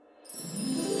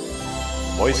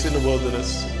Voice in the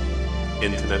Wilderness,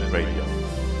 Internet Radio.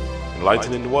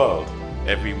 Enlightening the world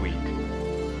every week.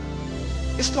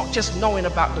 It's not just knowing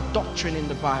about the doctrine in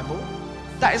the Bible.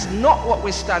 That is not what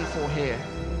we stand for here.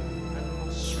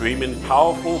 Streaming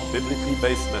powerful biblically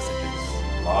based messages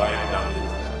live down the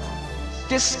internet.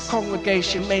 This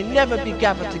congregation may never be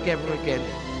gathered together again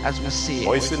as we see it.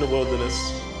 Voice in the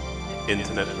Wilderness,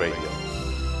 Internet Radio.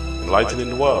 Enlightening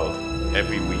the world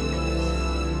every week.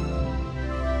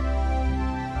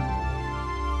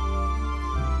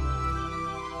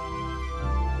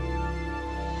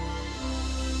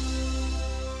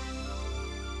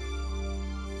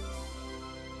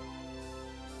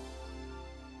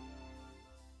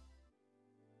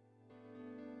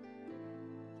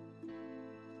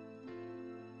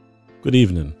 Good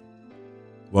evening.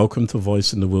 Welcome to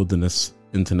Voice in the Wilderness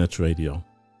Internet Radio.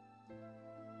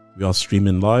 We are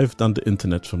streaming live down the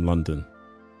internet from London.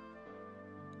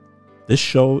 This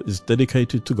show is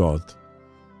dedicated to God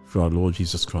through our Lord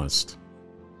Jesus Christ.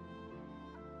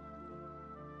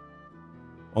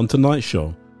 On tonight's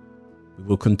show, we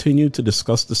will continue to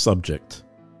discuss the subject,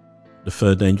 the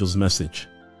third angel's message.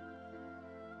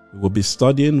 We will be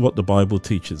studying what the Bible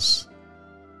teaches.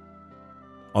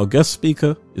 Our guest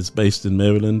speaker is based in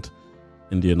Maryland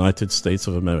in the United States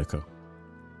of America.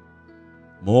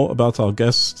 More about our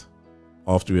guest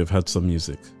after we have had some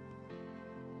music.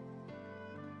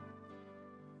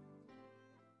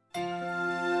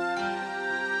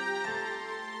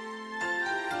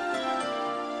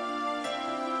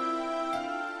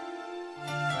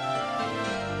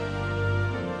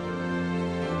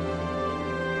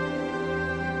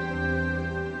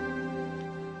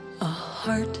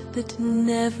 That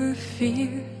never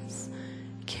fears.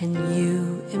 Can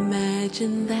you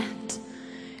imagine that?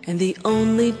 And the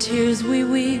only tears we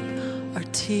weep are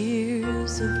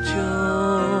tears of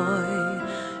joy.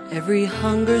 Every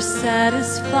hunger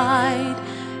satisfied,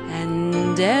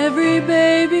 and every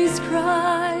baby's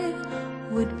cry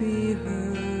would be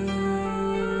heard.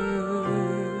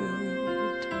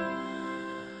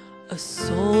 A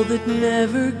soul that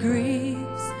never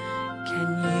grieves.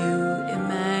 Can you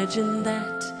imagine that?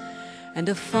 And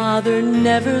a father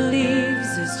never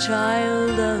leaves his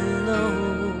child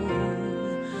alone.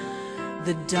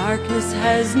 The darkness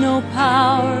has no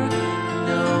power,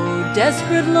 no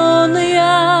desperate lonely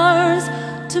hours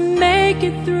to make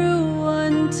it through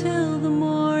until the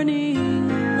morning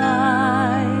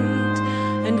light.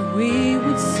 And we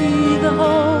would see the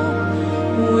hope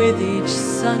with each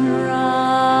sunrise.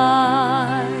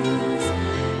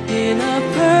 In a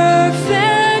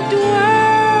perfect world,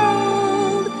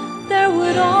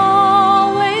 would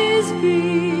always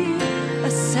be a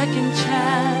second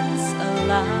chance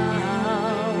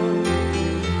allowed.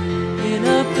 In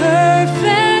a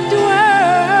perfect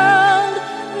world,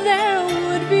 there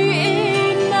would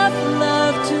be enough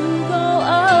love to go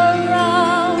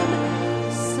around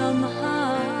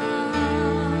somehow,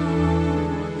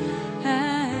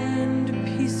 and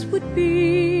peace would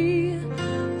be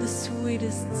the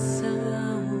sweetest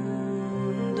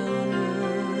sound on earth.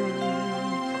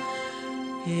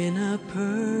 In a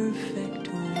perfect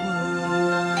world.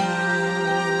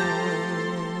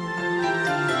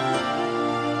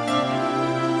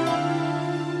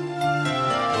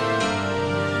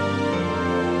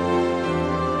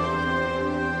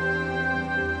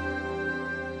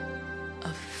 A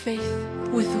faith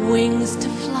with wings to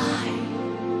fly.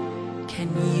 Can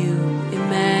you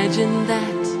imagine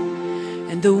that?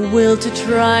 And the will to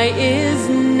try is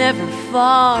never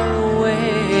far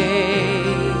away.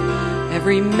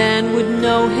 Every man would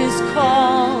know his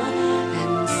call,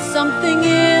 and something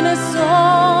in us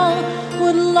all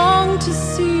would long to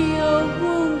see a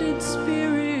wounded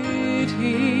spirit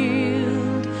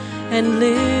healed, and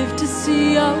live to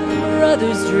see our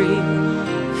brother's dream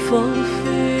fulfilled.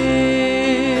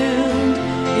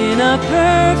 In a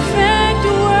perfect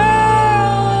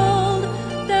world,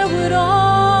 there would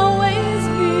always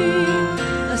be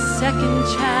a second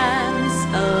chance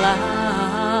allowed.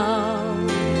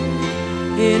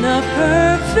 In a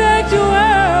perfect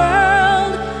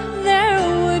world, there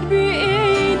would be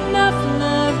enough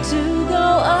love to go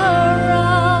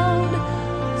around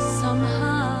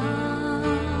somehow,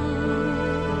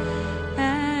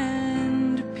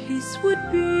 and peace would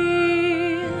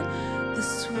be the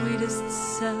sweetest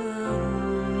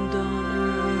sound on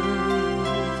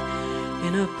earth.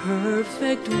 In a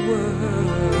perfect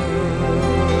world,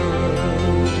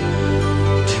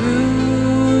 truth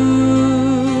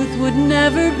would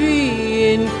never be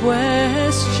in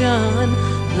question.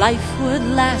 Life would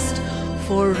last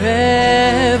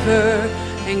forever,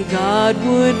 and God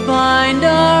would bind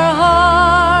our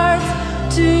hearts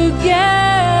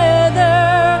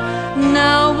together.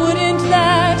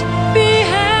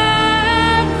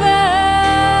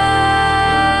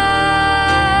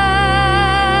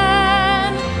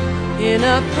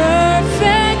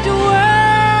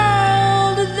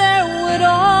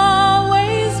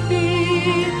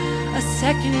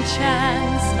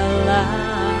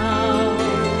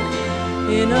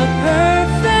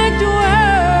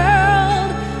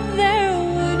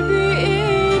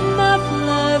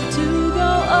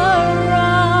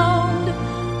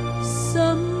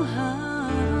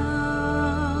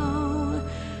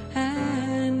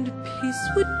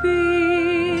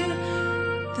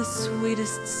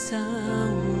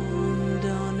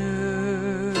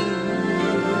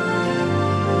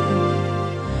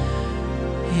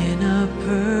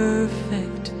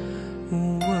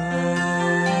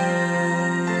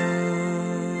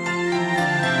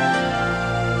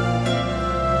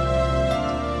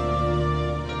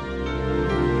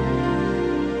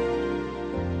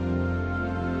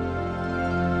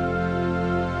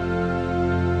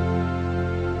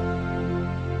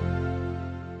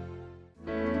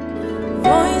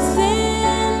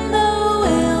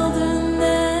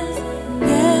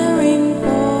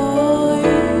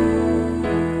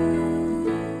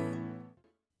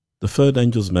 third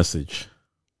angel's message.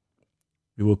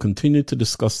 We will continue to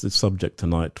discuss this subject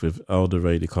tonight with Elder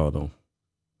Ray DeCarlo.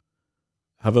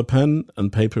 Have a pen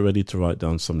and paper ready to write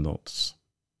down some notes.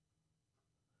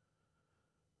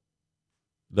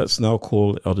 Let's now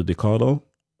call Elder DeCarlo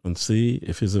and see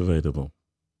if he's available.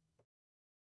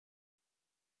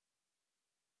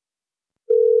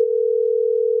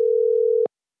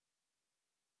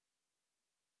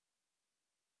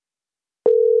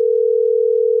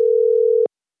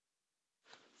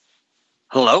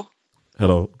 Hello?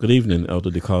 Hello. Good evening, Elder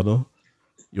DeCarlo.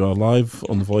 You are live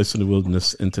on Voice in the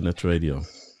Wilderness Internet Radio.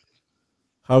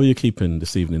 How are you keeping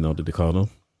this evening, Elder DeCarlo?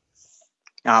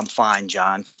 I'm fine,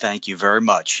 John. Thank you very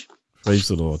much. Praise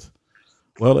the Lord.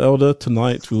 Well, Elder,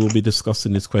 tonight we will be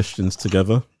discussing these questions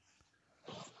together.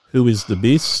 Who is the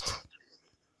beast?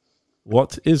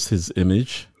 What is his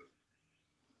image?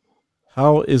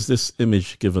 How is this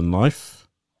image given life?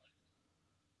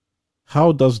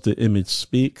 How does the image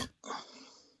speak?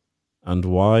 And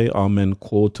why are men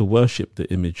called to worship the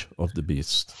image of the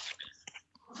beast?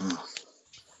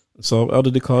 So,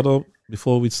 Elder DeCarlo,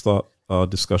 before we start our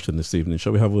discussion this evening,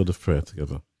 shall we have a word of prayer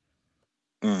together?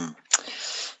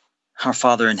 Our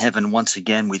Father in heaven, once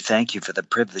again, we thank you for the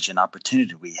privilege and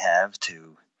opportunity we have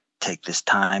to take this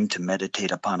time to meditate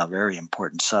upon a very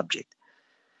important subject.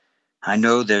 I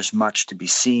know there's much to be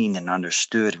seen and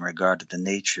understood in regard to the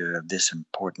nature of this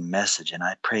important message, and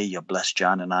I pray you'll bless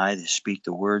John and I to speak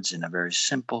the words in a very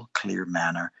simple, clear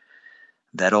manner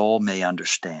that all may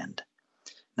understand.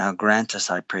 Now grant us,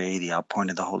 I pray, the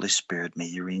outpouring of the Holy Spirit. May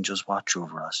your angels watch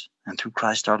over us, and through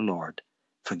Christ our Lord,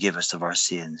 forgive us of our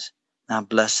sins. Now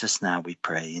bless us now, we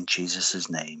pray, in Jesus'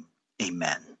 name.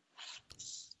 Amen.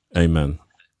 Amen.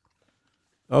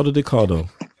 Elder DeCarlo,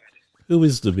 who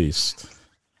is the beast?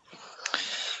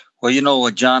 Well, you know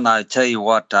what, John, I tell you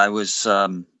what, I was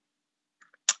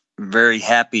very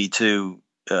happy to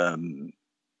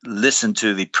listen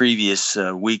to the previous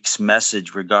week's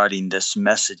message regarding this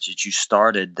message that you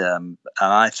started. And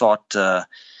I thought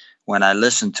when I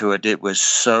listened to it, it was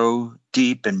so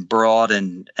deep and broad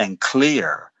and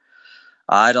clear.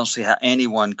 I don't see how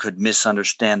anyone could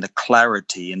misunderstand the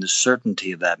clarity and the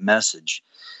certainty of that message.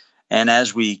 And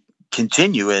as we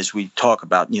continue, as we talk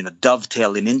about,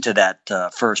 dovetailing into that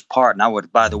first part, and I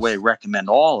would, by the way, recommend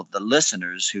all of the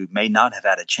listeners who may not have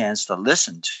had a chance to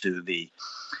listen to the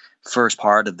first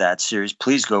part of that series,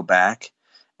 please go back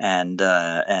and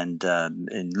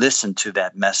listen to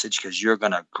that message, because you're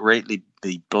going to greatly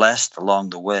be blessed along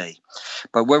the way.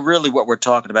 But what we're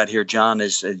talking about here, John,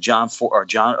 is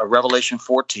Revelation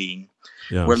 14.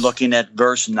 Yes. We're looking at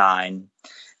verse 9.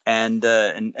 And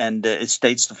it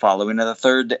states the following: and the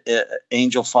third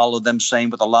angel followed them,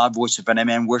 saying with a loud voice, if any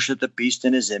man worship the beast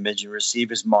in his image and receive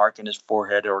his mark in his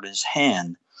forehead or in his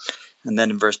hand. And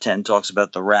then in verse 10 talks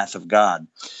about the wrath of God.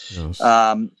 Yes.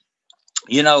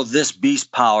 This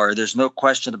beast power, there's no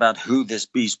question about who this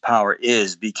beast power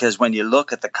is, because when you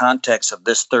look at the context of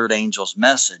this third angel's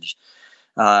message,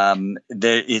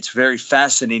 it's very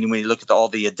fascinating when you look at all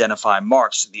the identifying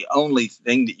marks. The only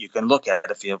thing that you can look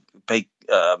at, if you pay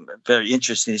very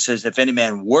interesting, it says, if any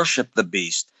man worship the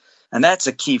beast. And that's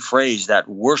a key phrase, that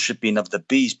worshiping of the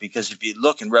beast, because if you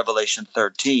look in Revelation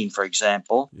 13, for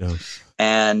example, Yes.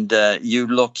 and you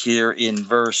look here in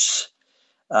verse,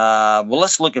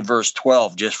 let's look at verse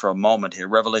 12 just for a moment here,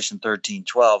 Revelation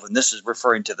 13:12, and this is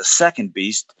referring to the second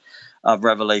beast of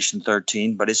Revelation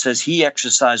 13, but it says, he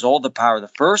exercised all the power of the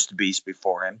first beast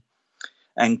before him,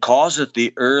 and causeth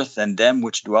the earth and them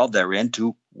which dwell therein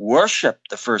to worship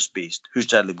the first beast, whose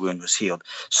deadly wound was healed.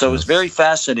 So It's very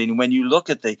fascinating when you look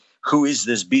at who is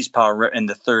this beast power in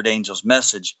the third angel's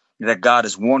message that God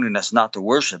is warning us not to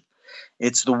worship.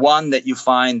 It's the one that you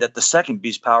find that the second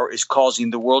beast power is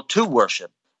causing the world to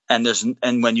worship. And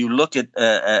when you look at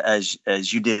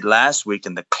as you did last week,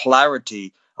 and the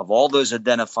clarity of all those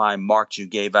identifying marks you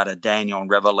gave out of Daniel and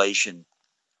Revelation,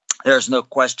 there's no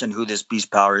question who this beast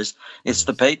power is. It's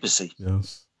the papacy.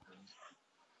 Yes.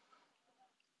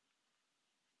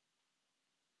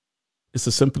 It's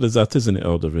as simple as that, isn't it,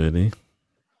 Elder, really?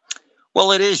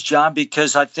 Well, it is, John,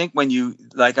 because I think when you,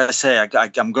 like I say,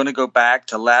 I'm going to go back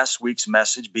to last week's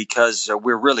message, because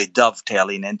we're really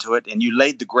dovetailing into it, and you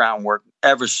laid the groundwork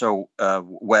ever so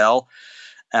well.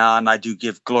 And I do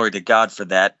give glory to God for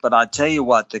that. But I tell you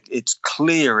what, it's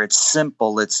clear, it's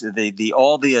simple. It's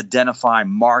all the identifying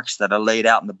marks that are laid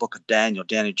out in the book of Daniel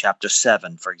chapter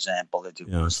 7, for example. That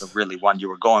was the really one you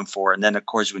were going for. And then, of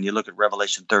course, when you look at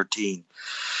Revelation 13.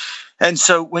 And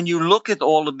so when you look at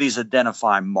all of these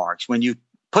identifying marks, when you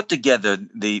put together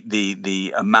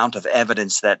the amount of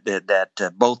evidence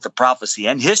that both the prophecy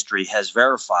and history has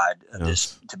verified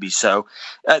this to be so,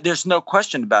 there's no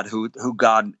question about who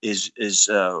God is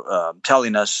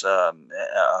telling us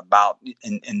about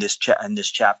in this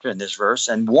chapter, in this verse,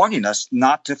 and warning us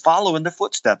not to follow in the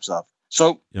footsteps of.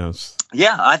 So,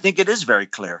 yeah, I think it is very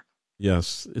clear.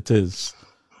 Yes, it is.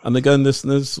 And again,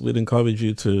 listeners, we'd encourage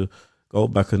you to go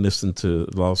back and listen to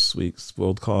last week's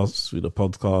broadcast through the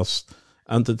podcast,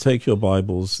 and to take your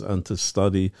Bibles and to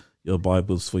study your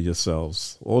Bibles for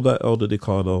yourselves. All that Elder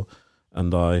DeCarlo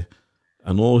and I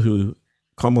and all who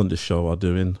come on the show are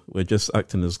doing, we're just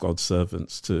acting as God's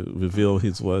servants to reveal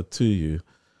his word to you,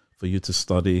 for you to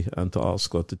study and to ask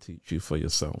God to teach you for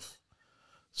yourself.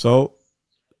 So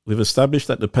we've established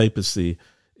that the papacy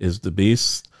is the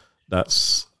beast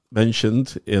that's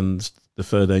mentioned in the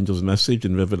third angel's message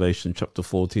in Revelation chapter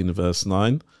 14, verse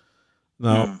 9.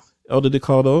 Now, Elder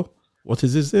DeCarlo, what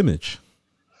is his image?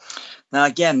 Now,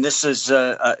 again, this is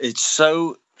it's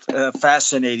so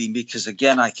fascinating, because,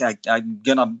 again, I'm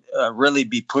going to really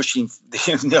be pushing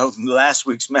last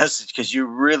week's message, because you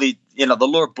really, the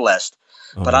Lord blessed.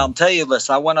 But I'll tell you this,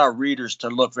 I want our readers to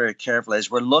look very carefully.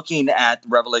 As we're looking at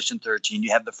Revelation 13,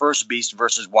 you have the first beast,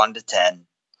 verses 1 to 10.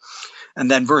 And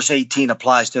then verse 18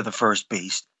 applies to the first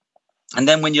beast. And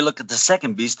then when you look at the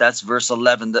second beast, that's verse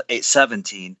 11 to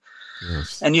 17.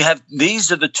 Yes. And you have,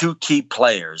 these are the two key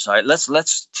players. All right,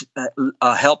 let's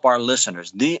help our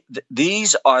listeners.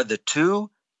 These are the two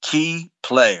key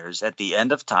players at the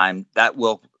end of time that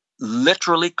will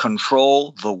literally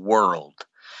control the world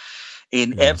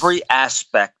in every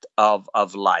aspect of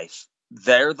life.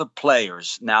 They're the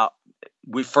players. Now,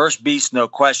 first beast, no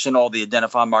question, all the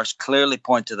identifying marks clearly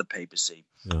point to the papacy.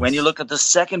 Yes. When you look at the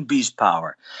second beast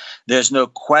power, there's no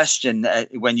question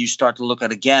when you start to look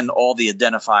at, again, all the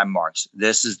identifying marks.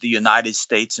 This is the United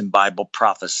States in Bible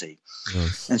prophecy.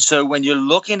 Yes. And so when you're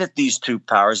looking at these two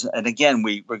powers, and again,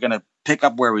 we're going to pick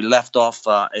up where we left off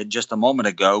just a moment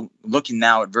ago, looking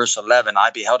now at verse 11,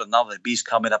 I beheld another beast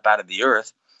coming up out of the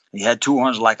earth. He had two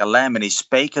horns like a lamb, and he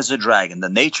spake as a dragon. The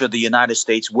nature of the United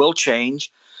States will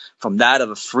change from that of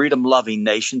a freedom-loving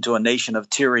nation to a nation of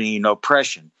tyranny and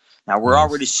oppression. Now, we're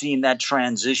already seeing that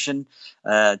transition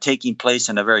taking place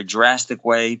in a very drastic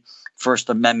way. First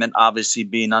Amendment obviously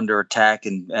being under attack,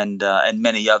 and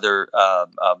many other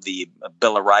of the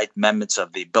Bill of Rights, amendments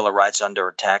of the Bill of Rights under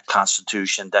attack,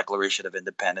 Constitution, Declaration of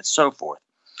Independence, so forth.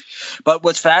 But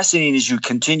what's fascinating is you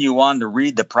continue on to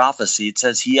read the prophecy. It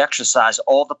says he exercised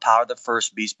all the power of the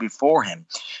first beast before him.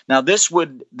 Now, this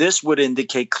would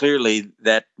indicate clearly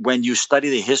that when you study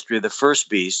the history of the first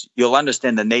beast, you'll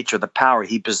understand the nature of the power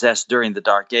he possessed during the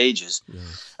Dark Ages,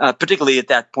 particularly at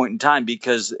that point in time,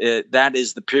 because that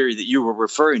is the period that you were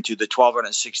referring to, the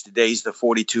 1260 days, the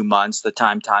 42 months, the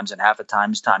times, and half a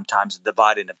times, and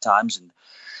dividing of times. And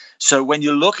so when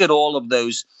you look at all of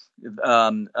those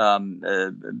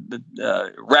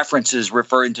references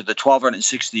referring to the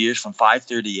 1260 years from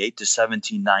 538 to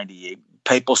 1798,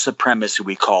 papal supremacy,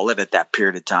 we call it, at that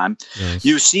period of time,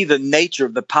 you see the nature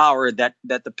of the power that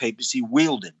the papacy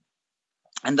wielded.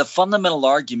 And the fundamental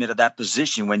argument of that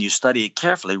position, when you study it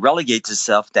carefully, relegates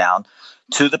itself down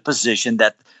to the position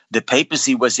that the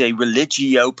papacy was a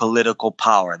religio-political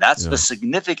power. That's the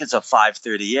significance of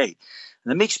 538.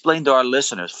 Let me explain to our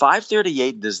listeners.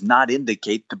 538 does not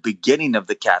indicate the beginning of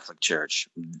the Catholic Church.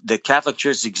 The Catholic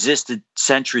Church existed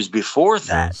centuries before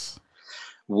that. Yes.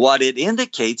 What it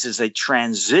indicates is a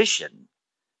transition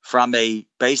from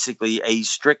basically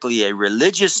strictly a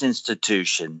religious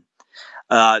institution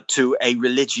to a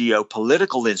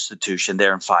religio-political institution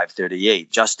there in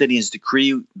 538. Justinian's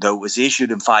decree, though it was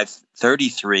issued in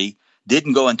 533,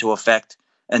 didn't go into effect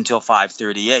until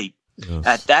 538. Yes.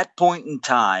 At that point in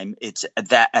time,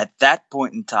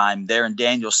 there in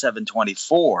Daniel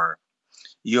 7:24,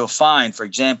 you'll find, for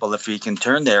example, if we can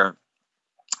turn there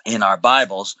in our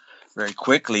Bibles very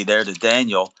quickly there to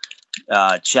Daniel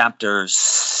chapter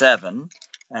 7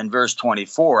 and verse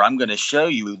 24, I'm going to show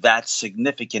you that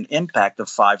significant impact of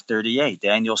 538.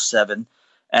 Daniel 7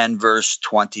 and verse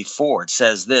 24. It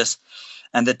says this,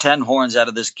 and the 10 horns out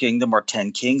of this kingdom are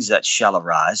 10 kings that shall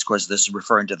arise. Of course, this is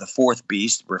referring to the fourth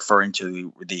beast, referring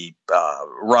to the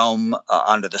Rome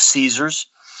under the Caesars.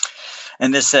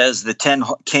 And this says the 10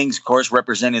 kings, of course,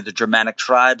 representing the Germanic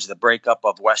tribes, the breakup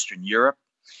of Western Europe.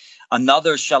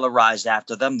 Another shall arise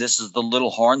after them. This is the little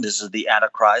horn. This is the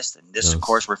Antichrist. And this, of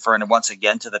course, referring once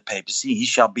again to the papacy. He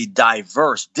shall be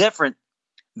diverse, different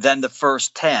than the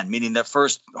first 10, meaning the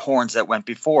first horns that went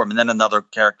before him. And then another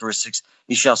characteristics,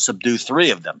 he shall subdue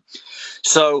 3 of them.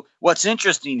 So what's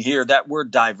interesting here, that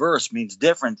word diverse means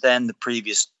different than the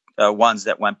previous ones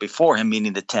that went before him,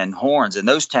 meaning the 10 horns. And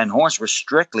those 10 horns were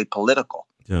strictly political.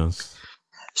 Yes.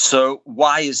 So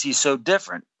why is he so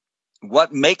different?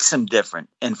 What makes him different?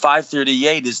 In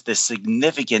 538 is the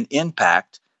significant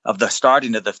impact of the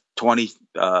starting of the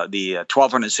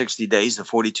 1260 days, the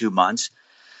 42 months.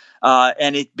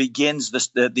 And it begins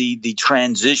the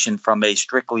transition from a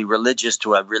strictly religious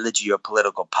to a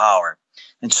religio-political power.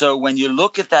 And so when you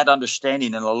look at that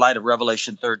understanding in the light of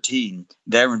Revelation 13,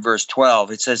 there in verse 12,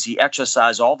 it says he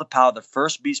exercised all the power of the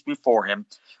first beast before him,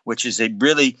 which is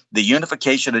really the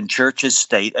unification in church's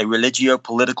state, a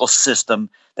religio-political system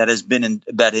that has been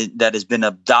that has been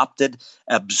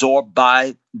absorbed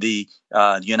by the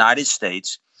United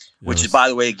States, which is, by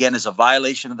the way, again, is a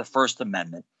violation of the First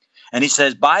Amendment. And he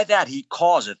says, by that he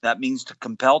causeth, that means to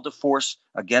compel to force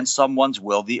against someone's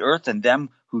will, the earth and them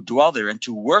who dwell therein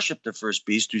to worship the first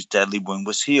beast whose deadly wound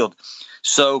was healed.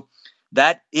 So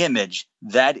that image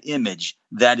that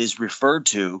is referred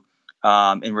to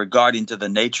in regarding to the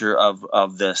nature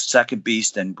of the second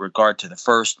beast in regard to the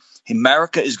first,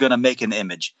 America is going to make an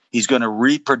image. He's going to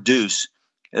reproduce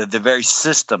the very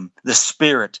system, the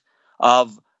spirit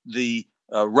of the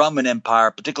Roman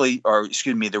Empire,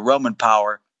 the Roman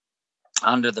power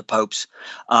under the popes,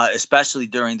 especially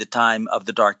during the time of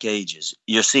the Dark Ages.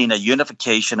 You're seeing a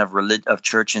unification of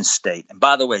church and state. And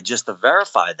by the way, just to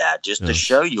verify that, to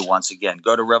show you once again,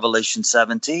 go to Revelation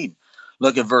 17.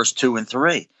 Look at verse 2 and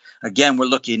 3. Again, we're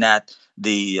looking at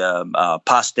the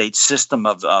apostate system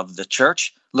of the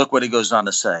church. Look what it goes on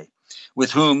to say. With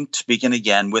whom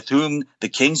the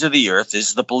kings of the earth,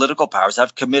 is the political powers,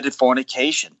 have committed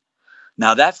fornication.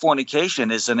 Now, that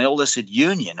fornication is an illicit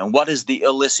union. And what is the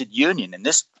illicit union? In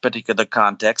this particular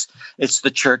context, it's the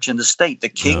church and the state. The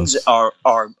kings are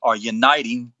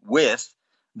uniting with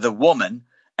the woman,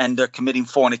 and they're committing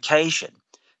fornication.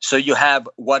 So you have,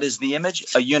 what is the image?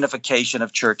 A unification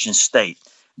of church and state,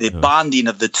 the bonding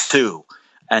of the two.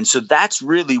 And so that's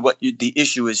really what the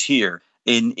issue is here.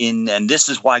 And this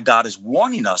is why God is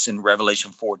warning us in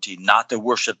Revelation 14 not to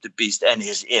worship the beast and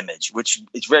his image, which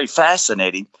is very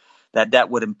fascinating. That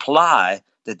would imply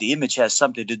that the image has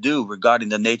something to do regarding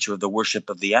the nature of the worship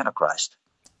of the Antichrist.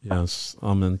 Yes,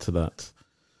 amen to that.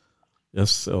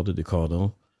 Yes, Elder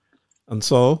DeCarlo. And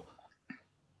so,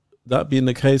 that being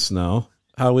the case now,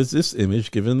 how is this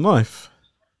image given life?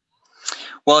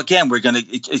 Well, again, we're going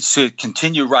to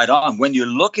continue right on. When you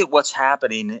look at what's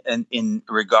happening in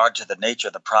regard to the nature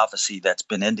of the prophecy that's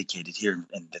been indicated here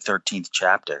in the 13th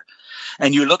chapter,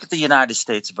 and you look at the United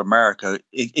States of America,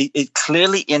 it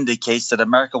clearly indicates that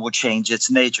America will change its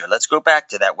nature. Let's go back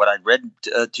to that, what I read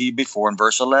to you before in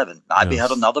verse 11. I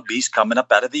beheld another beast coming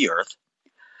up out of the earth.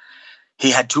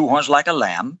 He had 2 horns like a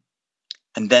lamb.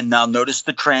 And then now notice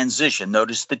the transition.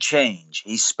 Notice the change.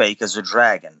 He spake as a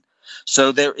dragon.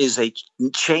 So there is a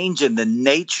change in the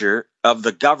nature of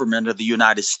the government of the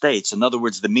United States. In other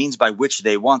words, the means by which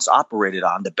they once operated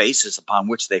on, the basis upon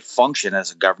which they function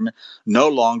as a government, no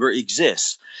longer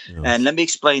exists. Yes. And let me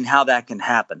explain how that can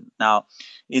happen. Now,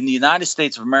 in the United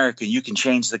States of America, you can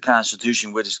change the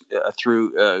Constitution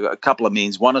through a couple of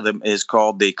means. One of them is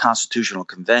called the Constitutional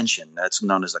Convention. That's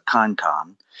known as the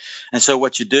CONCON. And so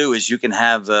what you do is you can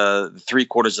have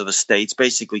 3/4 of the states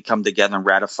basically come together and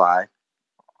ratify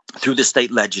through the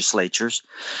state legislatures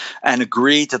and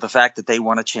agree to the fact that they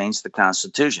want to change the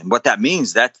Constitution. What that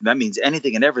means, that means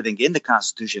anything and everything in the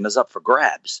Constitution is up for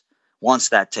grabs once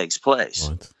that takes place.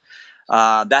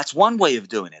 Right. That's one way of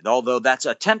doing it, although that's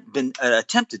been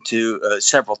attempted to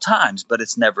several times, but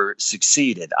it's never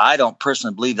succeeded. I don't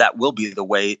personally believe that will be the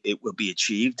way it will be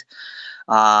achieved.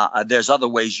 There's other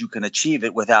ways you can achieve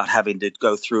it without having to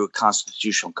go through a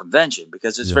constitutional convention,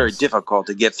 because it's very difficult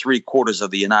to get 3/4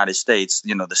 of the United States,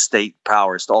 the state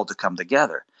powers, all to come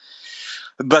together.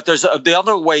 But the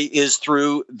other way is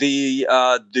through the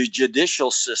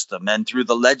judicial system and through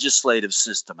the legislative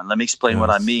system. And let me explain what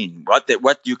I mean.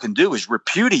 What you can do is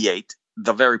repudiate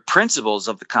the very principles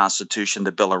of the Constitution,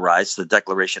 the Bill of Rights, the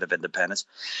Declaration of Independence,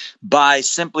 by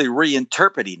simply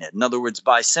reinterpreting it. In other words,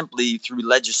 by simply through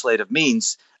legislative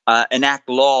means enact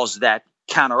laws that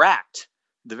counteract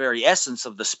the very essence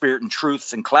of the spirit and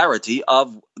truth and clarity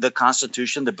of the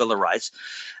Constitution, the Bill of Rights.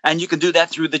 And you can do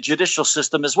that through the judicial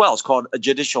system as well. It's called a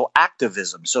judicial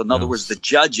activism. So in other words, the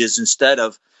judges, instead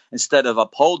of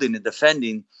upholding and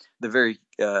defending the very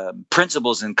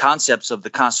principles and concepts of the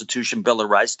Constitution, Bill of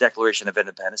Rights, Declaration of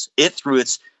Independence, it, through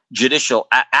its judicial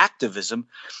activism,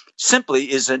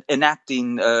 simply is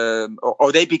enacting,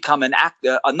 or they become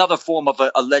another form of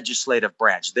a legislative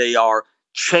branch. They are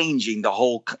changing the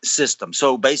whole system.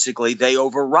 So basically, they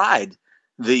override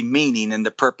the meaning and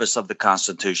the purpose of the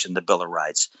Constitution, the Bill of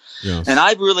Rights. Yes. And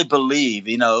I really believe,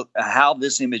 how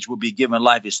this image will be given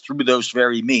life is through those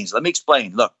very means. Let me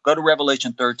explain. Look, go to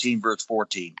Revelation 13, verse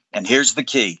 14. And here's the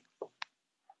key.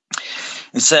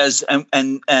 It says,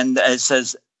 and it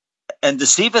says, and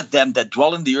deceiveth them that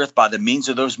dwell in the earth by the means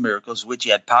of those miracles which he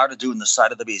had power to do in the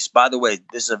sight of the beast. By the way,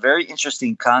 this is a very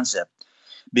interesting concept,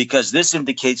 because this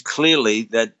indicates clearly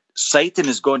that Satan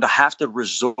is going to have to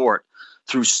resort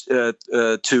through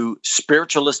to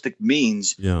spiritualistic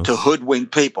means to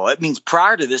hoodwink people. It means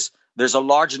prior to this, there's a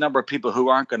large number of people who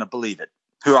aren't going to believe it,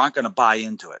 who aren't going to buy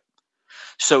into it.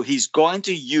 So he's going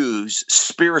to use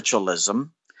spiritualism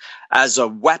as a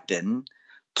weapon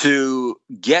to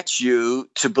get you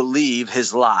to believe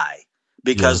his lie,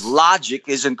 because logic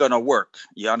isn't going to work.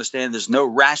 You understand? There's no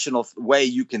rational way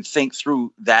you can think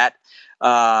through that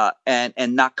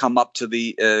and not come up to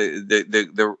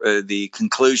the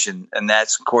conclusion, and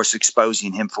that's of course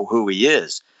exposing him for who he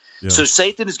is. So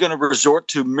Satan is going to resort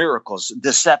to miracles,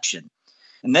 deception,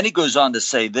 and then he goes on to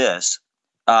say this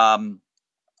in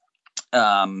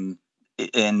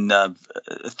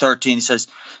 13. He says,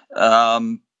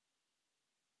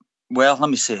 well, let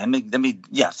me see.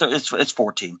 It's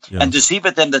 14. Yes. And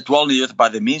deceiveth them that dwell in the earth by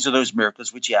the means of those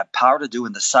miracles which ye have power to do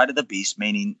in the sight of the beast,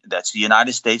 meaning that's the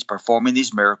United States performing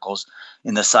these miracles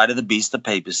in the sight of the beast, the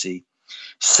papacy,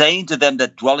 saying to them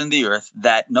that dwell in the earth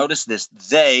that, notice this,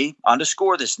 they,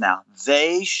 underscore this now,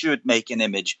 they should make an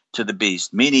image to the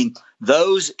beast, meaning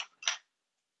the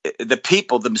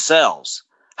people themselves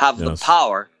have the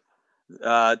power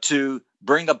to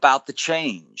bring about the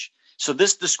change. So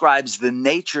this describes the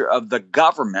nature of the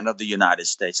government of the United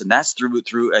States, and that's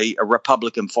through a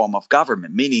Republican form of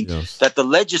government, meaning that the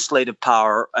legislative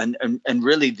power and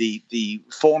really the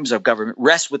forms of government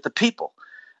rest with the people.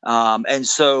 And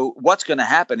so what's going to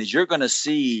happen is you're going to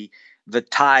see the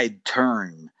tide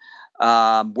turn,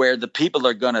 where the people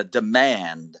are going to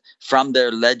demand from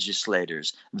their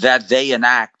legislators that they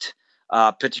enact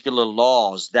particular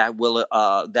laws that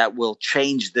will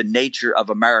change the nature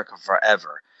of America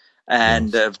forever.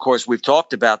 And of course, we've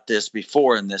talked about this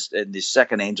before in the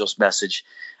second angel's message,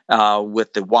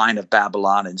 with the wine of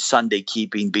Babylon and Sunday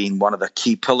keeping being one of the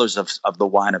key pillars of the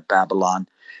wine of Babylon.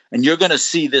 And you're going to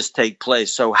see this take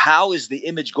place. So how is the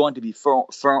image going to be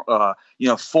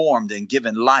formed and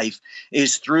given life?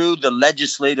 Is through the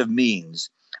legislative means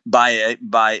by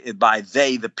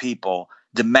they, the people,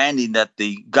 demanding that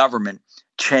the government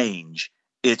change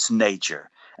its nature.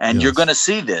 And you're going to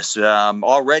see this.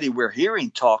 Already we're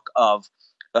hearing talk of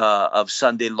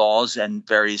Sunday laws and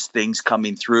various things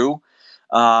coming through.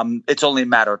 It's only a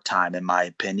matter of time, in my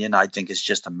opinion. I think it's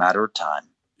just a matter of time.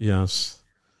 Yes.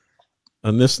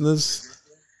 And listeners,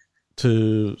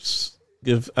 to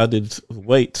give added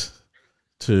weight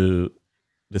to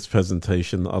this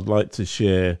presentation, I'd like to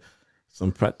share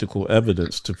some practical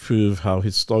evidence to prove how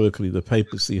historically the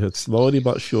papacy had slowly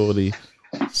but surely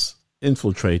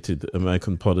infiltrated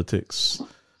American politics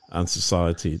and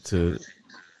society to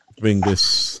bring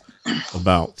this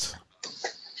about.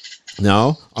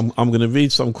 Now, I'm going to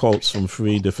read some quotes from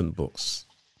 3 different books.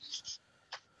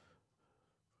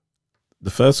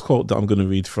 The first quote that I'm going to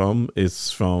read from is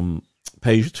from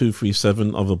page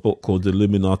 237 of a book called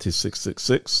Illuminati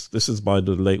 666. This is by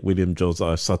the late William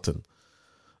Josiah Sutton.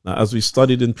 Now, as we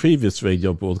studied in previous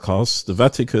radio broadcasts, the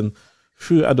Vatican,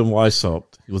 through Adam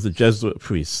Weishaupt, he was a Jesuit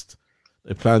priest.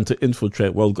 They planned to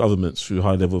infiltrate world governments through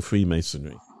high-level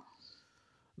Freemasonry.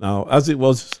 Now, this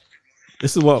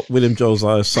is what William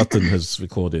Josiah Sutton has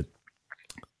recorded.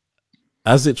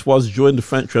 As it was during the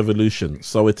French Revolution,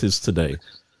 so it is today.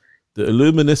 The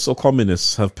Illuminists or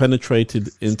Communists have penetrated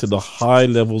into the high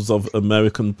levels of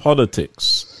American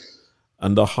politics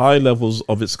and the high levels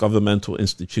of its governmental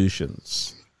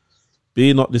institutions.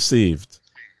 Be not deceived.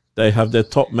 They have their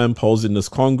top men posing as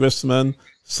congressmen,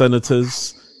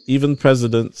 senators, even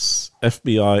presidents,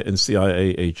 FBI and CIA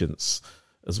agents,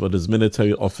 as well as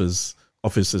military officers,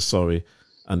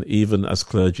 and even as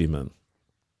clergymen.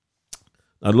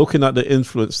 Now, looking at the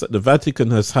influence that the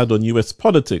Vatican has had on U.S.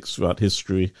 politics throughout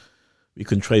history, we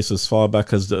can trace as far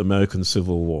back as the American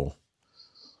Civil War.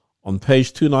 On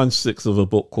page 296 of a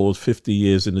book called 50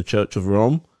 Years in the Church of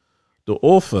Rome, the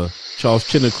author, Charles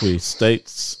Chiniquy,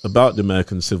 states about the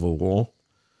American Civil War,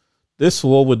 this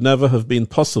war would never have been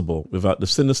possible without the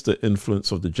sinister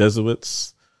influence of the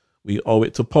Jesuits. We owe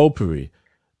it to popery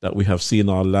that we have seen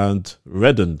our land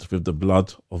reddened with the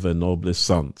blood of their noblest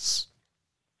sons.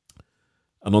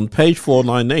 And on page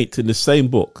 498 in the same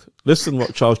book, listen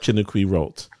what Charles Chiniquy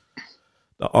wrote.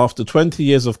 That after 20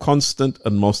 years of constant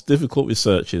and most difficult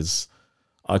researches,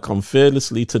 I come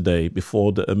fearlessly today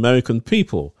before the American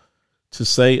people to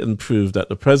say and prove that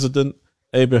the president,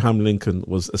 Abraham Lincoln,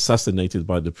 was assassinated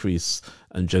by the priests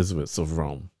and Jesuits of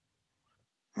Rome.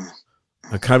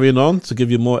 Now, carrying on, to give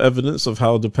you more evidence of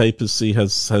how the papacy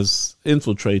has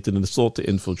infiltrated and sought to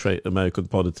infiltrate American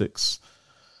politics,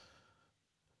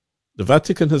 the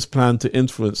Vatican has planned to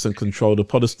influence and control the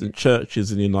Protestant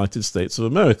churches in the United States of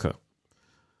America.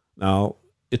 Now,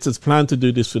 it has planned to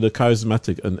do this with the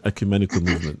charismatic and ecumenical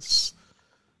movements.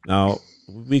 Now,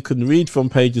 we can read from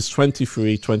pages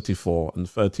 23, 24, and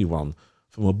 31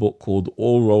 from a book called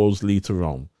All Roads Lead to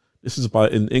Rome. This is by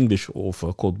an English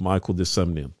author called Michael de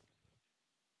Semlyen.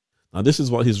 Now, this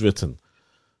is what he's written.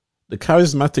 The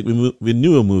charismatic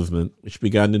renewal movement, which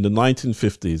began in the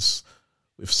 1950s,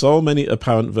 with so many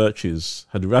apparent virtues,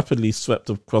 had rapidly swept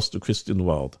across the Christian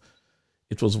world.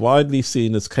 It was widely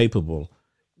seen as capable,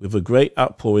 with a great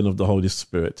outpouring of the Holy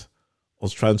Spirit,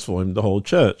 of transforming the whole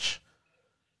church.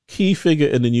 Key figure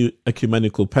in the new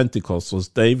ecumenical Pentecost was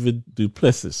David du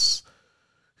Plessis,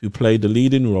 who played a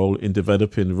leading role in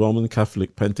developing Roman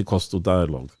Catholic Pentecostal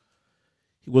dialogue.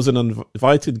 He was an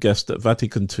invited guest at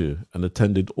Vatican II and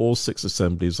attended all 6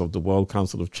 assemblies of the World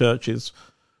Council of Churches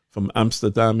from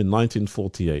Amsterdam in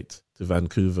 1948 to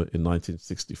Vancouver in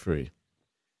 1963.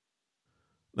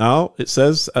 Now, it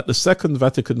says, at the Second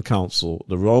Vatican Council,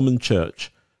 the Roman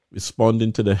Church,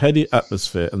 responding to the heady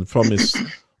atmosphere and promise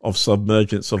of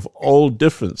submergence of old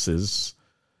differences,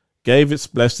 gave its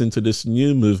blessing to this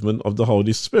new movement of the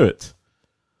Holy Spirit.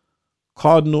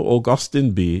 Cardinal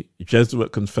Augustin B.,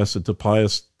 Jesuit confessor to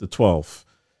Pius XII,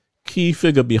 key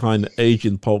figure behind the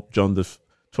aging Pope John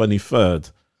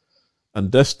XXIII,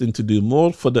 and destined to do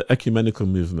more for the ecumenical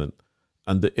movement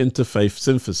and the interfaith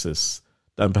synthesis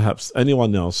than perhaps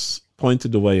anyone else,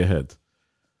 pointed the way ahead.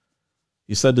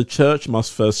 He said the church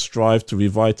must first strive to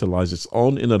revitalize its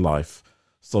own inner life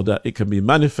so that it can be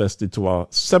manifested to our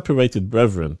separated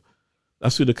brethren.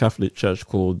 That's who the Catholic Church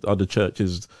called other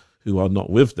churches who are not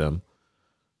with them,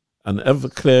 an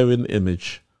ever-clearing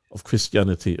image of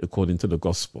Christianity according to the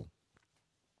gospel.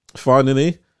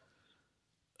 Finally,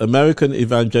 American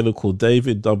evangelical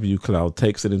David W. Cloud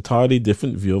takes an entirely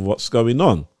different view of what's going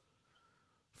on.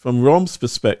 From Rome's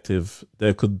perspective,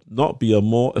 there could not be a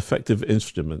more effective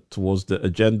instrument towards the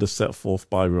agenda set forth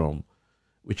by Rome,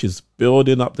 which is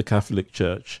building up the Catholic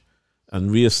Church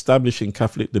and re-establishing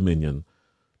Catholic dominion,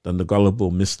 than the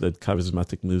gullible, misled,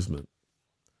 charismatic movement.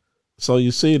 So you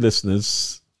see,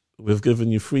 listeners, we've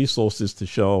given you 3 sources to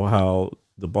show how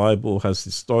the Bible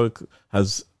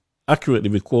has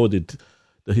accurately recorded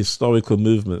the historical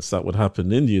movements that would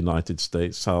happen in the United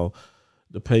States, how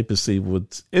the papacy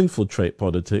would infiltrate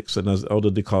politics, and as Elder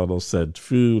DeCarlo said,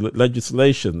 through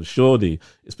legislation, surely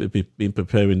it's been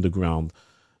preparing the ground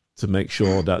to make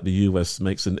sure that the US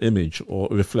makes an image or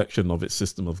a reflection of its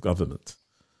system of government.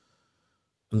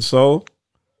 And so,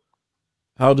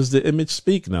 how does the image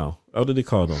speak now, Elder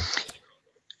DeCarlo?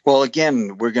 Well,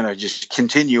 again, we're going to just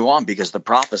continue on because the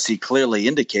prophecy clearly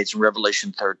indicates in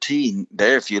Revelation 13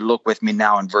 there, if you look with me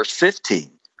now in verse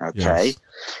 15, okay? Yes.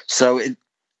 So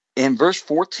in verse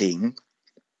 14,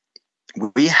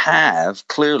 we have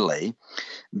clearly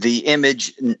the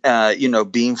image,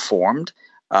 being formed.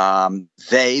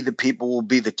 The people will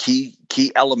be the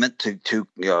key element to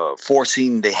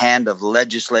forcing the hand of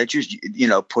legislatures,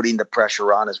 putting the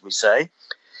pressure on, as we say.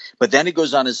 But then it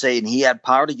goes on to say, and he had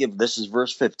power to give, this is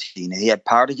verse 15, and he had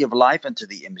power to give life unto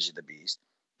the image of the beast,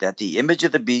 that the image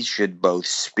of the beast should both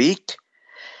speak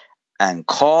and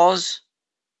cause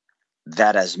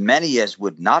that as many as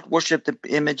would not worship the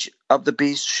image of the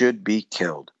beast should be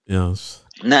killed. Yes.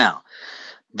 Now,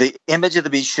 the image of the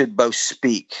beast should both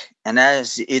speak, and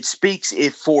as it speaks,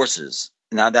 it forces.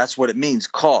 Now, that's what it means,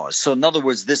 cause. So, in other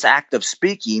words, this act of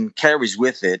speaking carries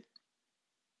with it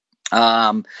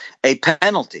a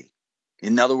penalty.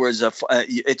 In other words,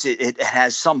 it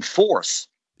has some force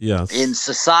in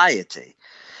society.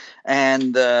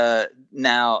 And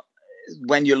now,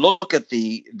 when you look at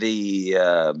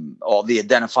all the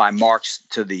identifying marks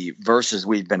to the verses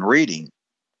we've been reading,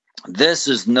 this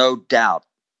is no doubt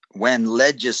when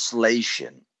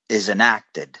legislation is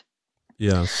enacted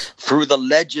through the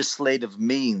legislative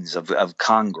means of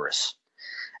Congress.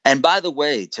 And by the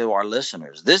way, to our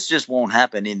listeners, this just won't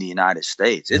happen in the United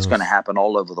States. It's going to happen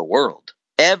all over the world.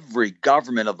 Every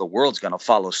government of the world is going to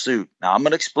follow suit. Now, I'm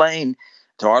going to explain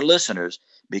to our listeners,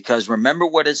 because remember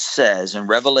what it says in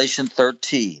Revelation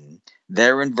 13,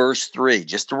 there in verse 3,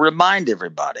 just to remind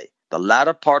everybody. The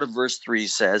latter part of verse 3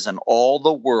 says, and all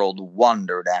the world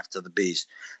wondered after the beast.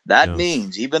 That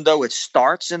means even though it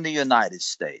starts in the United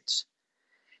States,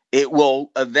 it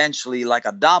will eventually, like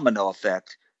a domino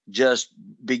effect, just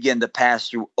begin to pass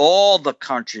through all the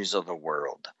countries of the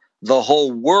world. the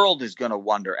whole world is going to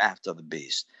wonder after the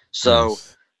beast. So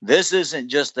Yes. this isn't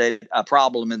just a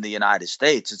problem in the United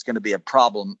States. It's going to be a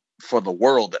problem for the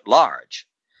world at large.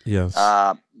 Yes.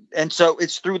 Uh, and so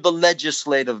it's through the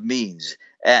legislative means.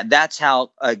 And that's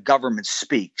how a government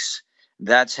speaks.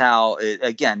 That's how,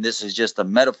 again, this is just a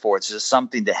metaphor. It's just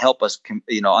something to help us,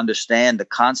 understand the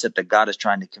concept that God is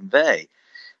trying to convey.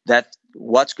 That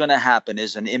what's going to happen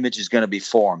is an image is going to be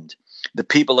formed. The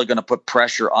people are going to put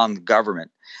pressure on the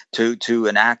government to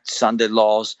enact Sunday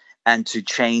laws and to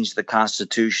change the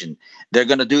Constitution. They're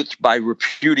going to do it by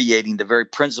repudiating the very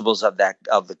principles of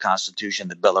the Constitution,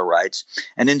 the Bill of Rights.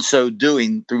 And in so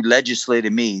doing, through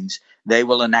legislative means, they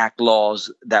will enact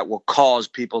laws that will cause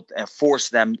people and force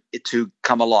them to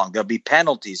come along. There'll be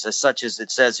penalties, as such as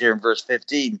it says here in verse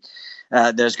 15.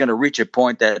 There's going to reach a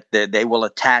point that they will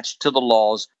attach to the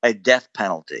laws a death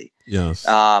penalty. Yes.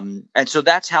 And so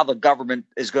that's how the government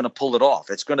is going to pull it off.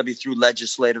 It's going to be through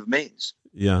legislative means.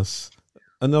 Yes.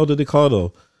 And Elder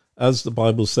DeCarlo, as the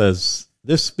Bible says,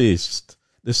 this beast,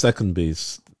 this second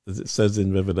beast, as it says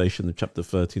in Revelation chapter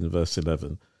 13, verse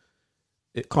 11,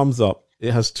 it comes up,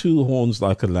 it has two horns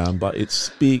like a lamb, but it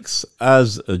speaks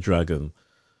as a dragon.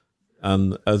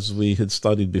 And as we had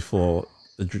studied before,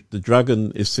 the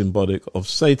dragon is symbolic of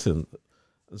Satan.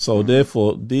 So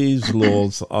therefore, these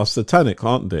laws are satanic,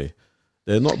 aren't they?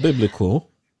 They're not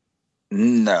biblical.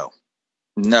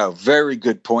 No, very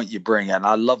good point you bring in.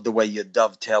 I love the way you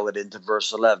dovetail it into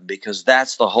verse 11, because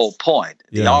that's the whole point.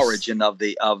 The Yes. origin of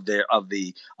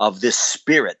this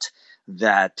spirit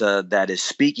that is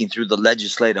speaking through the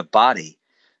legislative body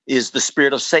is the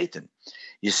spirit of Satan.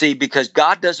 You see, because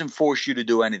God doesn't force you to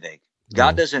do anything.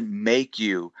 God doesn't make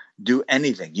you do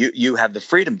anything. You have the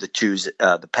freedom to choose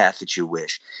the path that you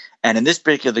wish. And in this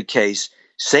particular case,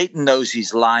 Satan knows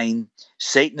he's lying.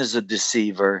 Satan is a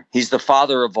deceiver. He's the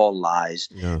father of all lies.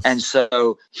 Yes. And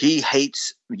so he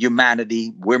hates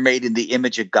humanity. We're made in the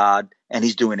image of God, and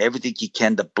he's doing everything he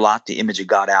can to blot the image of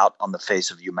God out on the face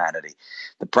of humanity.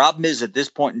 The problem is, at this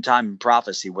point in time in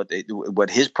prophecy, what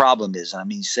his problem is, and I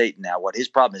mean Satan now, what his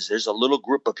problem is, there's a little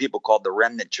group of people called the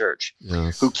remnant church.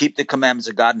 Yes. Who keep the commandments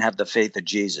of God and have the faith of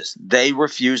Jesus. They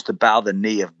refuse to bow the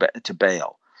knee to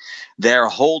Baal. They're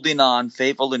holding on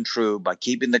faithful and true by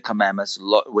keeping the commandments,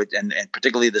 and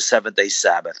particularly the seventh-day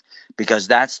Sabbath, because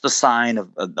that's the sign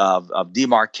of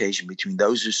demarcation between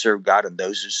those who serve God and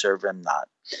those who serve him not.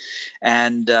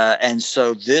 And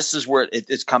so this is where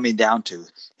it's coming down to.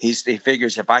 He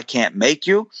figures, if I can't make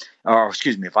you,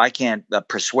 if I can't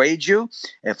persuade you,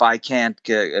 if I can't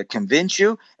convince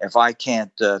you, if I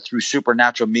can't through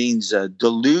supernatural means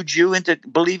delude you into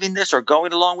believing this or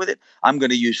going along with it, I'm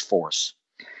going to use force.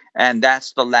 And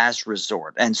that's the last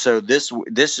resort. And so this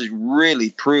really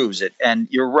proves it. And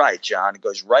you're right, John. It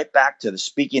goes right back to the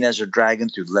speaking as a dragon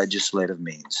through legislative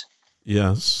means.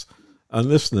 Yes. And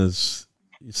listeners,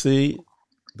 you see,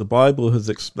 the Bible has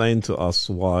explained to us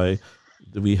why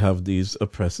we have these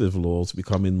oppressive laws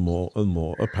becoming more and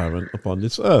more apparent upon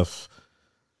this earth.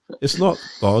 It's not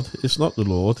God. It's not the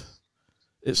Lord.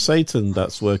 It's Satan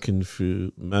that's working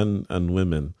through men and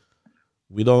women.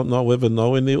 We don't know whether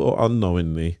knowingly or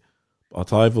unknowingly,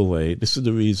 but either way, this is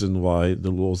the reason why the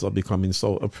laws are becoming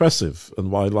so oppressive and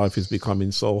why life is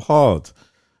becoming so hard.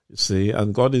 You see,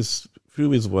 and God is,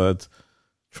 through his word,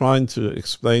 trying to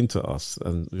explain to us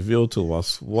and reveal to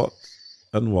us what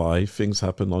and why things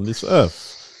happen on this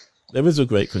earth. There is a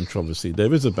great controversy.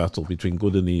 There is a battle between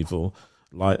good and evil,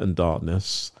 light and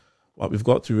darkness. But we've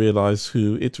got to realize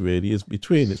who it really is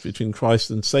between. It's between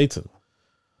Christ and Satan.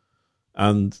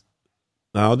 And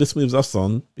now this moves us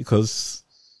on because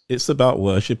it's about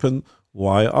worship, and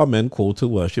why are men called to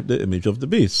worship the image of the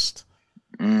beast?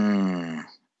 Now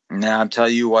I'm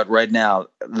telling you what, right now,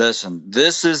 listen,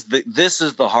 this is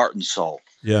the heart and soul.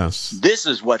 Yes. This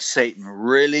is what Satan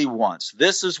really wants.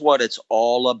 This is what it's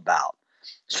all about.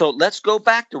 So let's go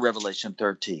back to Revelation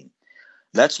 13.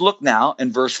 Let's look now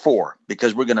in verse 4,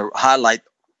 because we're going to highlight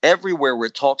everywhere where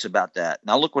it talks about that.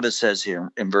 Now look what it says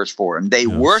here in verse 4. And they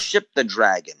worship the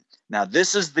dragon. Now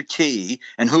this is the key.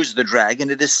 And who's the dragon?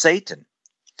 It is Satan.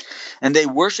 And they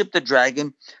worship the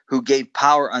dragon who gave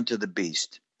power unto the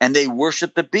beast. And they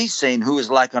worship the beast, saying, who is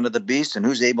like unto the beast, and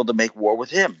who's able to make war with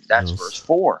him? That's verse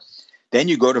 4. Then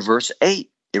you go to verse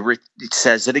 8. It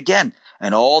says it again.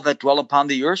 And all that dwell upon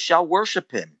the earth shall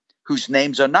worship him, whose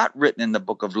names are not written in the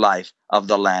book of life of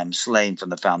the Lamb slain from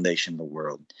the foundation of the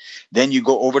world. Then you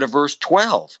go over to verse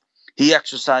 12. He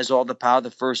exercised all the power of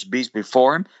the first beast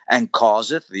before him, and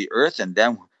causeth the earth and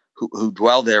them who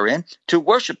dwell therein to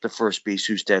worship the first beast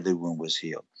whose deadly wound was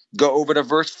healed. Go over to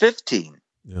verse 15.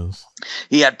 Yes.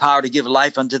 He had power to give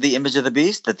life unto the image of the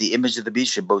beast, that the image of the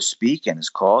beast should both speak, and his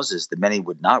cause is that many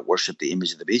would not worship the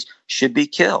image of the beast should be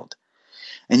killed.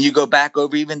 And you go back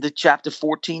over even to chapter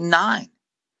 14:9.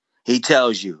 He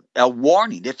tells you a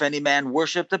warning: if any man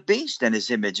worship the beast and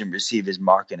his image and receive his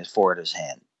mark in his forehead or his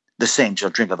hand, the same shall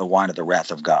drink of the wine of the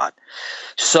wrath of God.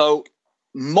 So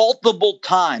multiple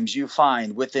times you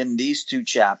find within these two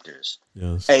chapters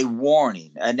a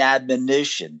warning, an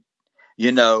admonition,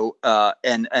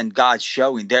 and God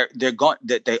showing they're going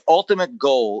that the ultimate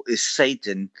goal is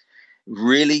Satan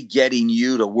really getting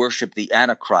you to worship the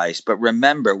Antichrist. But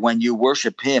remember, when you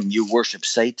worship him, you worship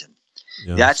Satan.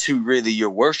 Yes. That's who really you're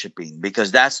worshiping,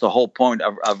 because that's the whole point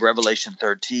of Revelation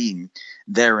 13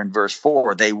 there in verse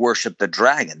 4. They worship the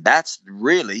dragon. That's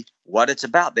really what it's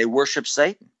about. They worship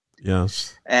Satan.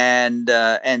 Yes. And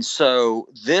so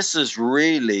this is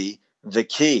really the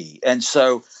key. And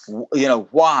so,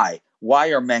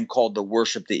 why are men called to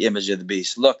worship the image of the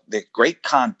beast? Look, the great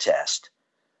contest,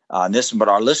 but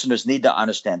our listeners need to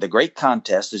understand, the great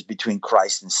contest is between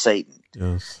Christ and Satan.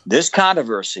 Yes. This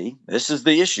controversy, this is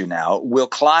the issue now, will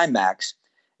climax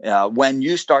when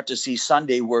you start to see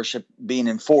Sunday worship being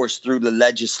enforced through the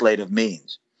legislative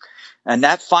means. And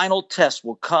that final test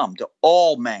will come to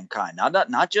all mankind,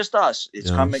 not just us.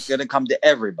 It's going to come to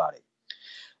everybody.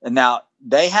 And now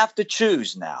they have to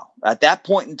choose now. At that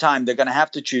point in time, they're going to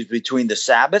have to choose between the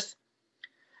Sabbath,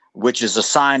 which is a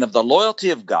sign of the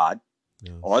loyalty of God,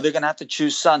 or they're going to have to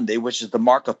choose Sunday, which is the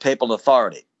mark of papal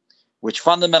authority, which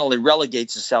fundamentally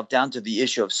relegates itself down to the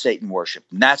issue of Satan worship.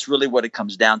 And that's really what it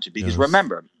comes down to. Because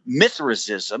remember,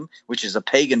 Mithraism, which is a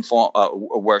pagan form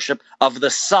worship of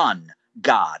the sun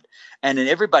god. And then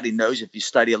everybody knows, if you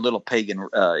study a little pagan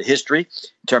history,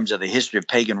 in terms of the history of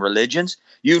pagan religions,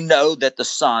 you know that the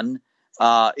sun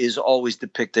is always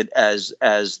depicted as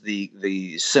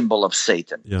the symbol of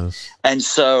Satan. Yes. And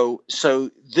so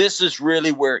this is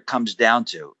really where it comes down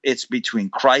to. It's between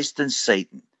Christ and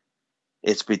Satan.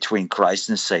 It's between Christ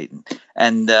and Satan.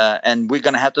 And we're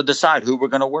going to have to decide who we're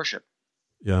going to worship.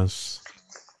 Yes.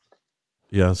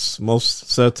 Yes,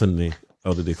 most certainly,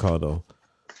 Elder DeCarlo.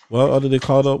 Well, Elder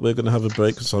DeCarlo, we're going to have a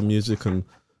break with some music and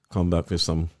come back with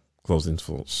some closing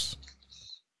thoughts.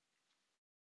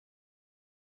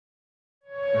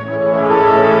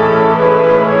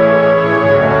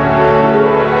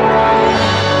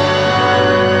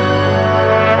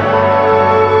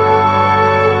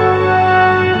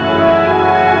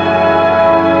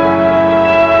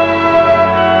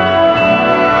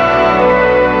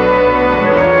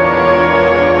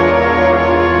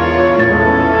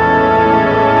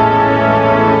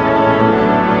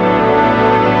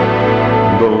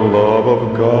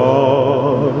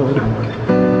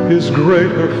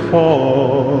 Greater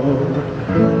far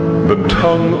than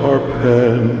tongue or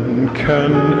pen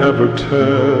can ever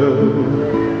tell.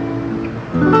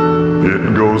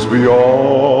 It goes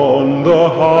beyond the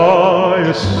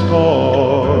highest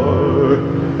star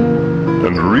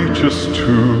and reaches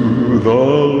to the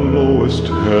lowest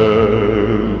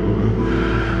hell.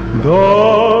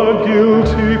 The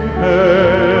guilty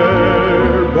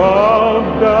pair bowed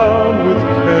down with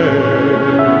care.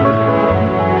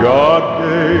 God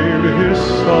gave his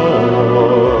son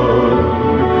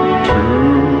to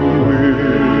win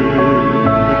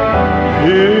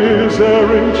his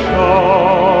erring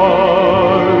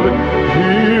child. He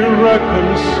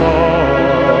reconciled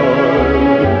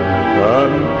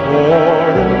and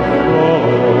pardoned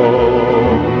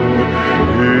from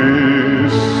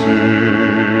his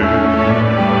sin.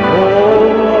 Oh,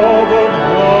 love of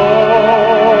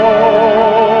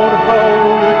God, how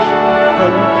rich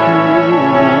and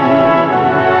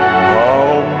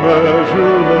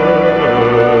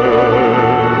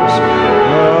measureless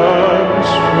and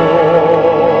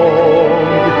strong,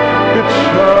 it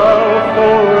shall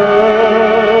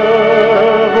forevermore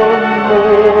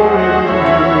endure.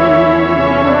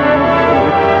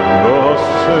 The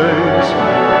saints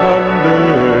and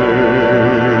angels'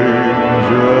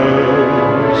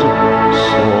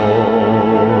 song.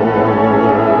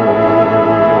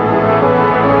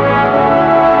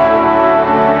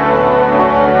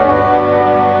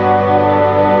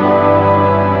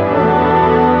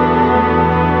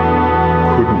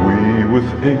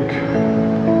 Ink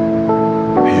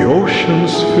the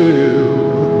oceans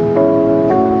fill,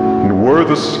 and were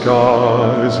the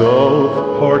skies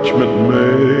of parchment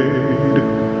made,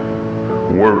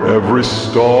 were every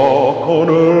stalk on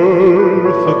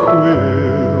earth a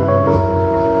quill,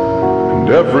 and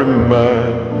every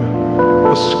man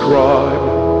a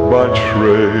scribe by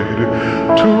trade,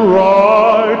 to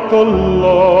write the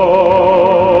love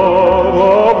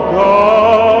of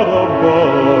God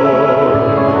above,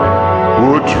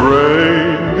 would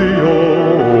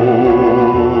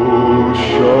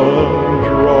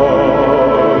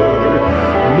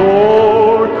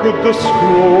the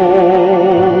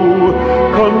scroll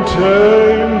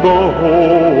contained the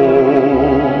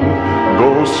whole,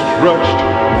 though stretched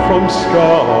from sky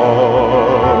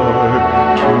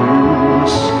to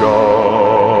sky.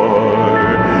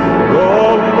 The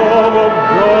love of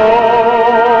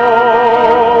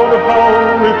God, how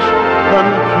rich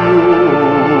and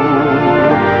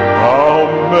pure, how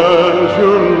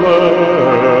measureless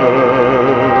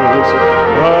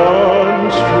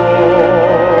and strong,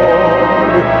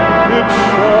 it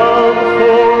shall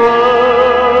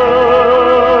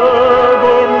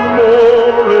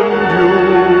forevermore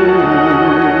endure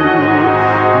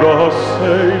the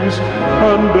saints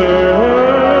and angels'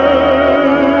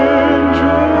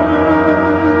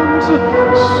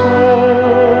 song.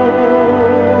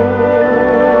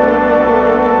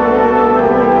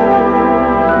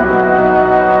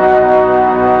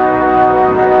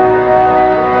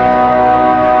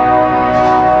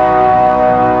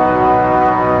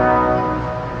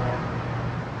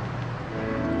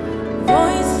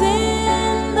 Voice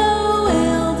in the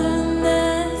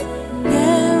wilderness,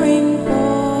 caring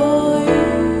for you.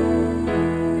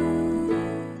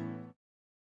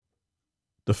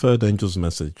 The third angel's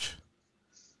message.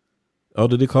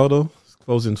 Elder DeCarlo,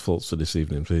 closing thoughts for this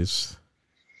evening, please.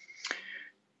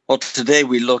 Well, today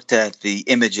we looked at the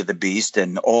image of the beast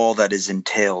and all that is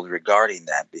entailed regarding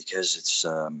that, because it's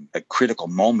a critical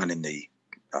moment in the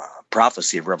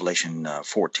prophecy of Revelation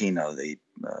 14 of the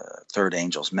third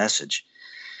angel's message.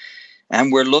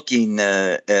 And we're looking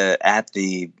at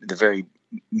the very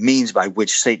means by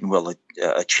which Satan will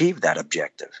achieve that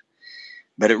objective.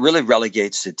 But it really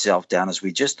relegates itself down, as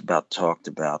we just about talked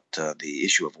about, the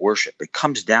issue of worship. It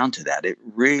comes down to that. It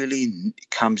really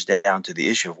comes down to the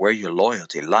issue of where your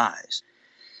loyalty lies.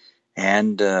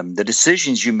 And the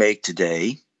decisions you make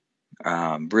today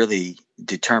really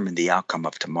determine the outcome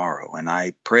of tomorrow. And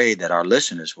I pray that our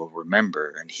listeners will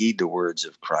remember and heed the words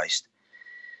of Christ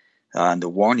and the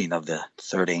warning of the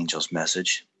third angel's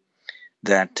message,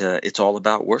 that it's all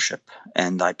about worship.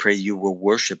 And I pray you will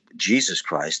worship Jesus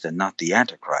Christ and not the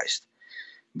Antichrist.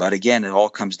 But again, it all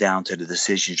comes down to the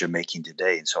decisions you're making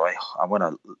today. And so I want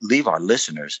to leave our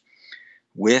listeners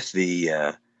with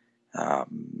the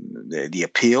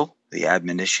appeal, the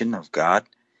admonition of God,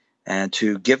 and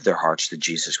to give their hearts to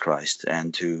Jesus Christ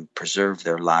and to preserve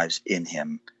their lives in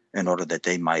him in order that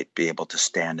they might be able to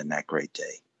stand in that great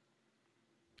day.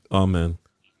 Amen.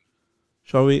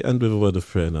 Shall we end with a word of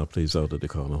prayer now, please, Elder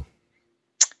DeCarlo?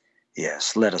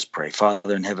 Yes, let us pray.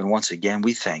 Father in heaven, once again,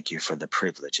 we thank you for the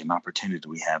privilege and opportunity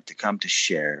we have to come to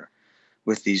share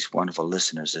with these wonderful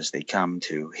listeners as they come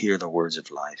to hear the words of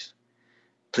life.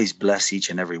 Please bless each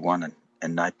and every one,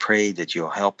 and I pray that you'll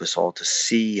help us all to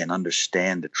see and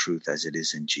understand the truth as it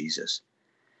is in Jesus.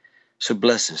 So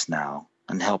bless us now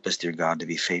and help us, dear God, to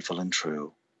be faithful and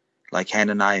true, like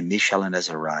Hananiah, Mishael, and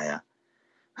Azariah,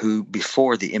 who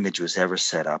before the image was ever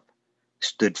set up,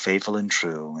 stood faithful and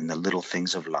true in the little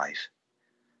things of life.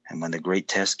 And when the great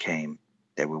test came,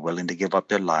 they were willing to give up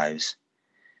their lives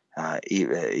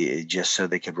just so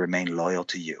they could remain loyal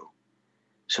to you.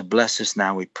 So bless us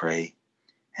now, we pray,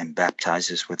 and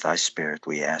baptize us with thy Spirit,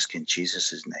 we ask in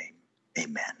Jesus' name.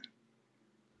 Amen.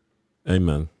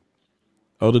 Amen.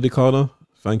 Elder DeCarlo,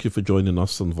 thank you for joining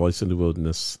us on Voice in the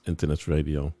Wilderness Internet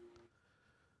Radio.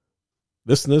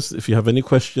 Listeners, if you have any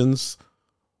questions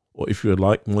or if you would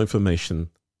like more information,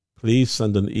 please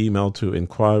send an email to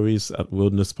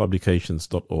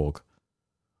inquiries@wildernesspublications.org,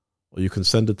 or you can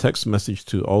send a text message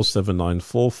to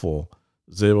 07944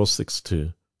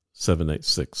 062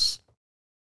 786.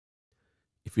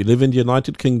 If you live in the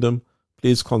United Kingdom,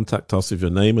 please contact us with your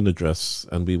name and address,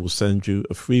 and we will send you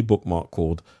a free bookmark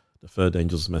called The Third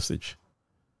Angel's Message.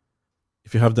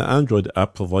 If you have the Android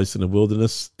app for Voice in the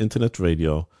Wilderness Internet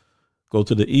Radio, go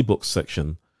to the ebooks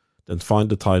section, then find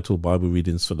the title Bible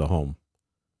Readings for the Home.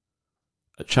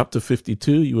 At chapter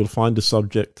 52, you will find the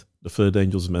subject, The Third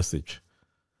Angel's Message.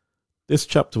 This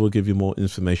chapter will give you more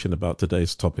information about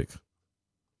today's topic.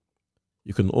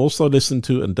 You can also listen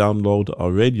to and download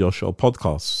our radio show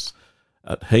podcasts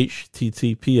at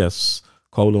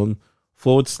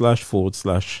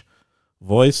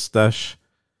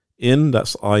https://voice-in,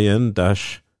 that's in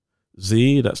dash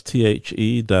z, that's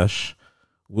the dash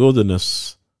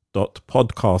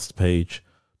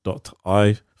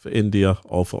wilderness.podcastpage.I for India,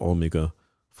 O for Omega,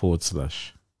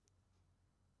 /.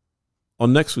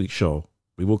 On next week's show,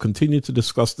 we will continue to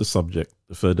discuss the subject,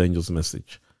 the third angel's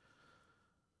message.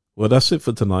 Well, that's it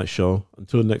for tonight's show.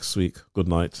 Until next week, good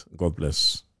night. God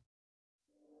bless.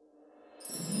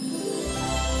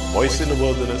 Voice in the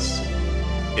Wilderness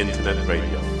Internet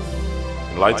Radio,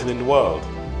 enlightening the world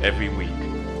every week.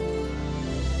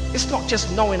 It's not just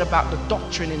knowing about the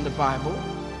doctrine in the Bible.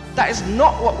 That is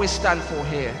not what we stand for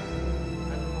here.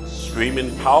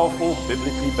 Streaming powerful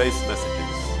biblically based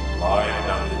messages live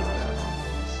down the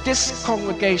internet. This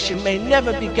congregation may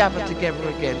never be gathered together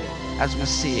again as we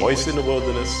see it. Voice in the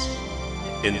Wilderness,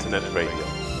 Internet Radio.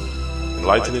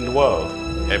 Enlightening the world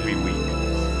every week.